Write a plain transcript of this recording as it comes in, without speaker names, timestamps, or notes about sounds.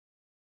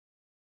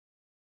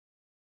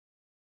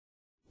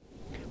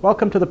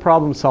Welcome to the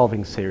Problem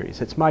Solving Series.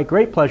 It's my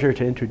great pleasure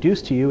to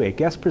introduce to you a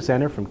guest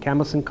presenter from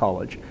Camosun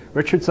College,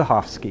 Richard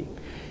Zahofsky.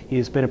 He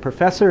has been a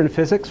professor in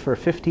physics for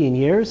 15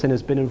 years and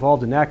has been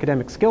involved in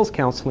academic skills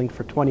counseling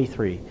for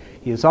 23.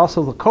 He is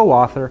also the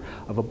co-author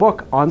of a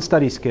book on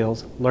study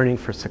skills, Learning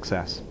for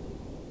Success.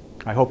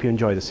 I hope you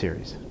enjoy the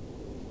series.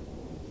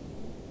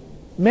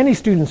 Many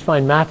students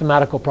find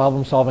mathematical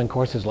problem-solving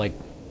courses like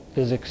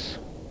physics,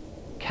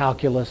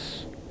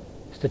 calculus,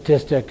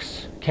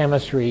 statistics,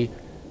 chemistry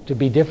to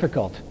be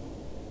difficult.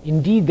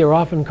 Indeed, they're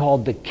often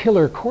called the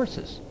killer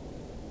courses.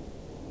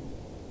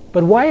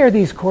 But why are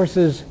these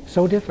courses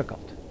so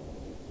difficult?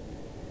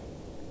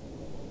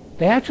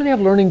 They actually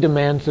have learning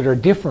demands that are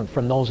different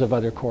from those of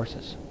other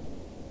courses.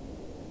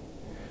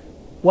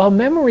 While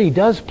memory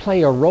does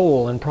play a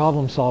role in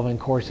problem-solving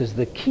courses,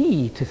 the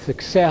key to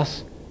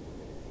success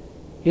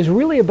is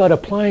really about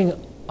applying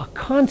a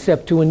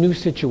concept to a new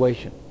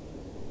situation.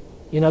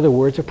 In other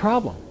words, a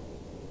problem.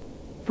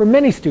 For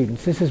many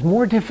students, this is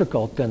more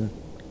difficult than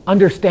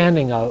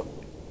understanding a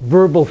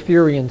verbal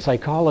theory in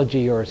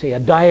psychology or, say, a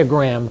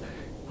diagram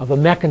of a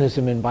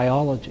mechanism in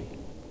biology.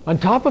 On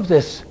top of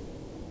this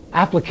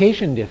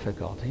application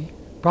difficulty,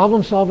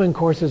 problem-solving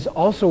courses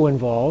also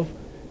involve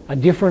a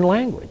different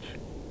language,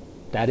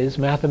 that is,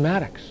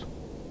 mathematics.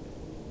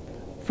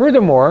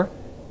 Furthermore,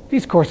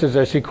 these courses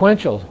are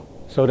sequential,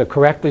 so to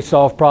correctly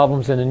solve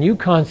problems in a new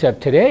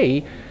concept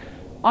today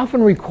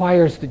often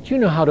requires that you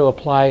know how to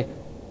apply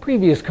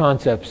previous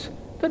concepts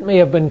that may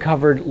have been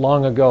covered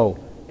long ago.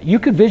 You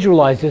could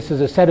visualize this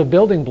as a set of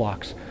building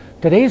blocks.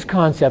 Today's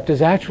concept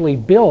is actually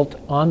built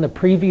on the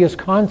previous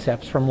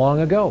concepts from long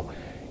ago.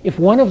 If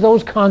one of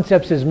those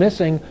concepts is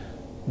missing,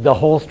 the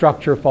whole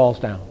structure falls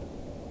down.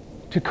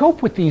 To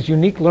cope with these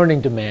unique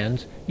learning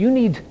demands, you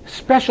need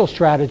special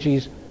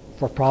strategies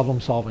for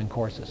problem-solving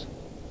courses.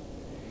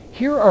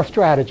 Here are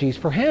strategies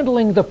for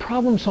handling the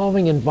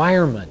problem-solving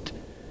environment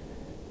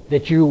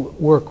that you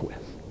work with.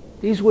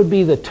 These would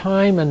be the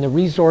time and the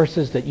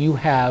resources that you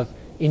have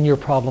in your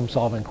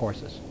problem-solving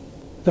courses.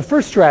 The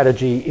first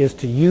strategy is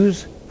to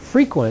use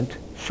frequent,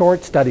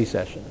 short study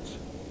sessions.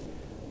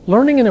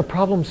 Learning in a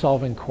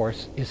problem-solving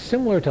course is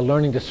similar to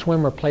learning to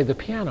swim or play the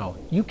piano.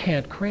 You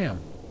can't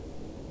cram.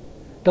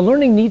 The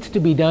learning needs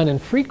to be done in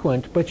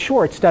frequent but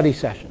short study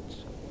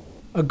sessions.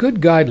 A good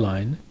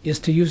guideline is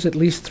to use at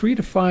least 3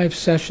 to 5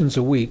 sessions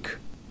a week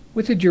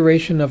with a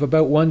duration of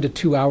about 1 to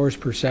 2 hours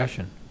per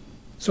session.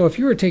 So if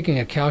you are taking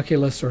a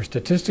calculus or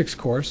statistics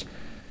course,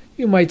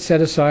 you might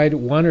set aside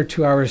 1 or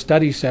 2 hour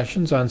study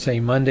sessions on,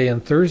 say, Monday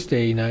and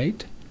Thursday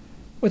night,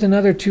 with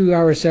another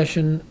 2-hour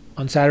session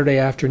on Saturday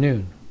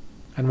afternoon.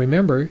 And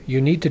remember,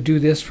 you need to do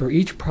this for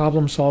each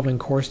problem-solving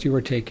course you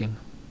are taking.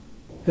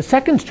 The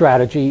second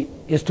strategy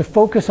is to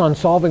focus on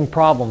solving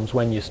problems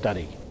when you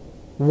study.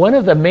 One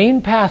of the main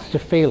paths to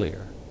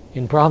failure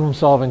in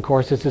problem-solving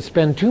courses is to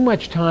spend too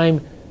much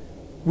time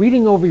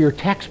reading over your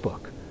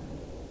textbook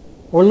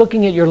or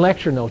looking at your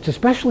lecture notes,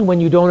 especially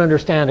when you don't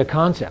understand a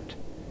concept.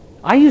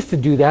 I used to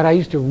do that. I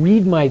used to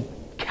read my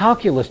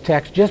calculus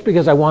text just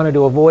because I wanted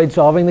to avoid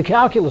solving the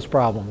calculus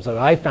problems that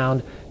I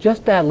found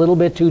just that little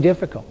bit too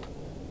difficult.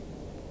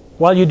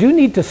 While you do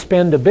need to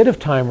spend a bit of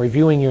time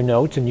reviewing your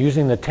notes and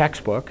using the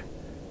textbook,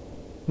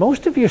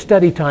 most of your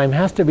study time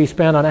has to be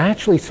spent on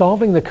actually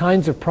solving the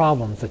kinds of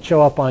problems that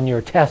show up on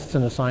your tests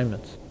and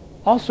assignments.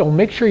 Also,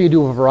 make sure you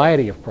do a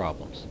variety of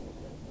problems.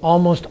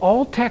 Almost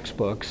all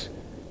textbooks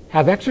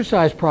have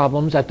exercise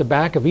problems at the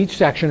back of each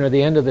section or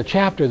the end of the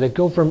chapter that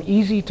go from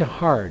easy to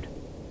hard.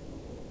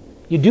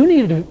 You do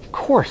need, of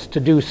course, to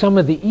do some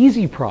of the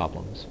easy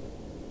problems,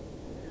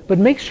 but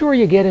make sure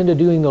you get into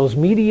doing those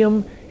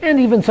medium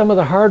and even some of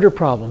the harder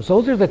problems.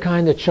 Those are the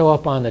kind that show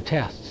up on the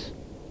tests.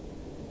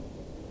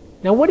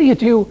 Now, what do you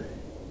do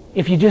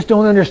if you just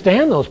don't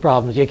understand those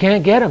problems? You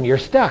can't get them. You're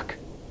stuck.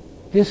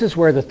 This is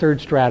where the third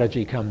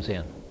strategy comes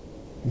in.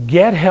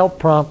 Get help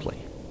promptly.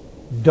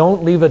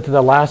 Don't leave it to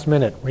the last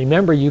minute.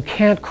 Remember, you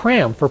can't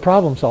cram for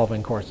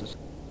problem-solving courses.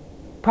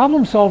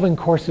 Problem-solving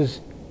courses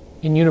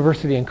in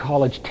university and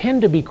college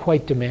tend to be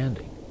quite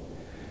demanding.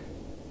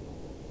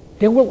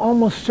 There will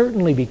almost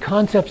certainly be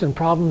concepts and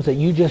problems that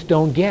you just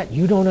don't get,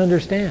 you don't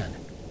understand.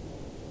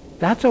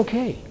 That's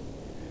okay.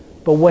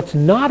 But what's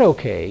not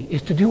okay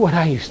is to do what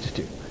I used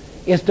to do,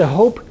 is to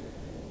hope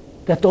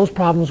that those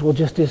problems will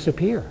just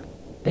disappear.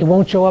 They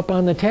won't show up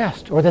on the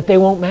test, or that they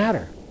won't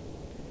matter.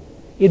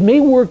 It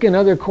may work in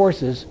other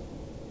courses,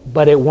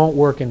 but it won't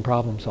work in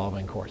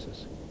problem-solving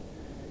courses.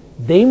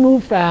 They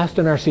move fast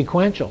and are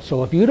sequential,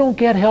 so if you don't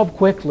get help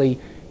quickly,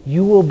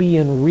 you will be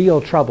in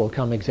real trouble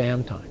come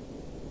exam time.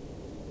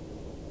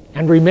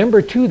 And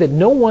remember, too, that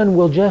no one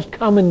will just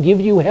come and give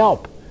you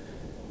help.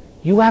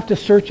 You have to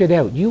search it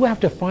out. You have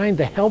to find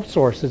the help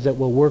sources that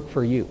will work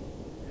for you.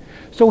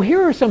 So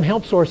here are some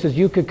help sources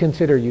you could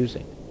consider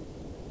using.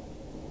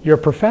 Your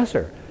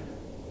professor.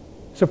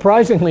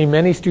 Surprisingly,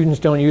 many students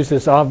don't use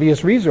this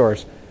obvious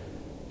resource.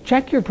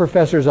 Check your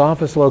professor's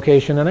office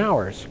location and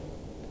hours.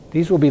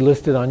 These will be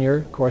listed on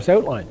your course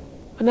outline.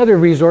 Another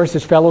resource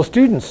is fellow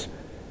students,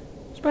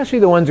 especially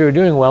the ones who are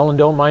doing well and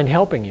don't mind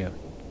helping you.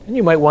 And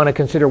you might want to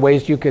consider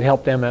ways you could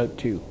help them out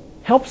too.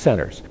 Help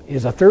centers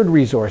is a third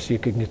resource you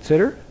could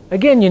consider.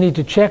 Again, you need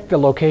to check the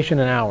location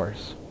and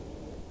hours.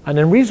 And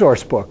then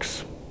resource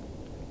books,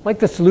 like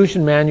the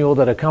solution manual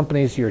that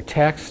accompanies your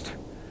text,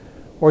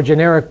 or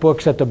generic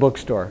books at the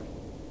bookstore.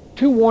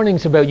 2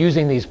 warnings about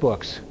using these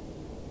books.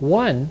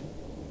 1,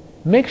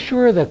 make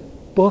sure the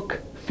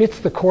book fits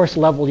the course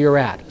level you're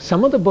at.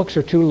 Some of the books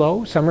are too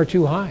low, some are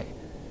too high.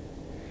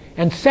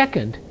 And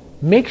second,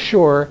 make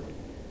sure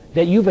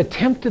that you've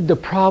attempted the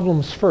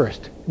problems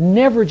first.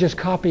 Never just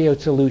copy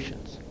out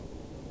solutions.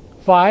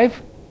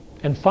 5,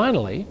 and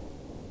finally,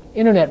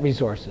 internet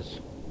resources.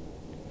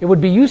 It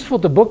would be useful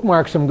to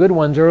bookmark some good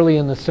ones early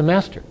in the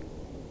semester.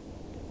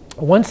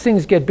 Once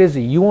things get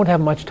busy, you won't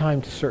have much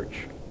time to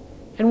search.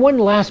 And one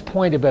last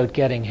point about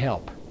getting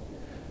help.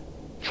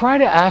 Try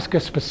to ask a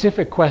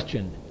specific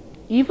question,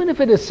 even if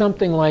it is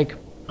something like,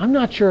 I'm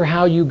not sure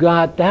how you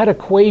got that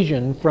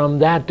equation from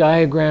that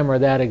diagram or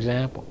that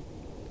example.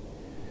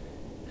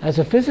 As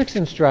a physics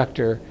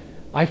instructor,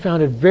 I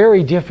found it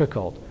very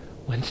difficult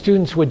when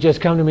students would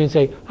just come to me and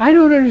say, I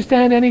don't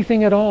understand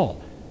anything at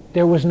all.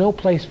 There was no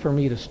place for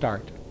me to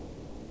start.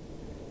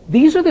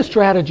 These are the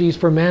strategies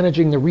for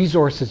managing the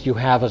resources you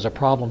have as a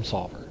problem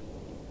solver.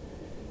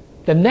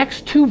 The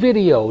next 2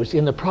 videos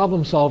in the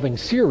problem solving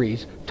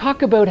series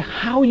talk about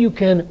how you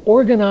can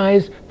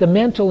organize the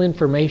mental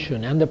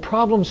information and the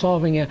problem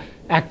solving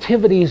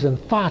activities and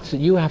thoughts that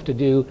you have to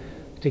do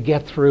to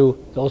get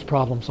through those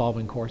problem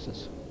solving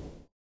courses.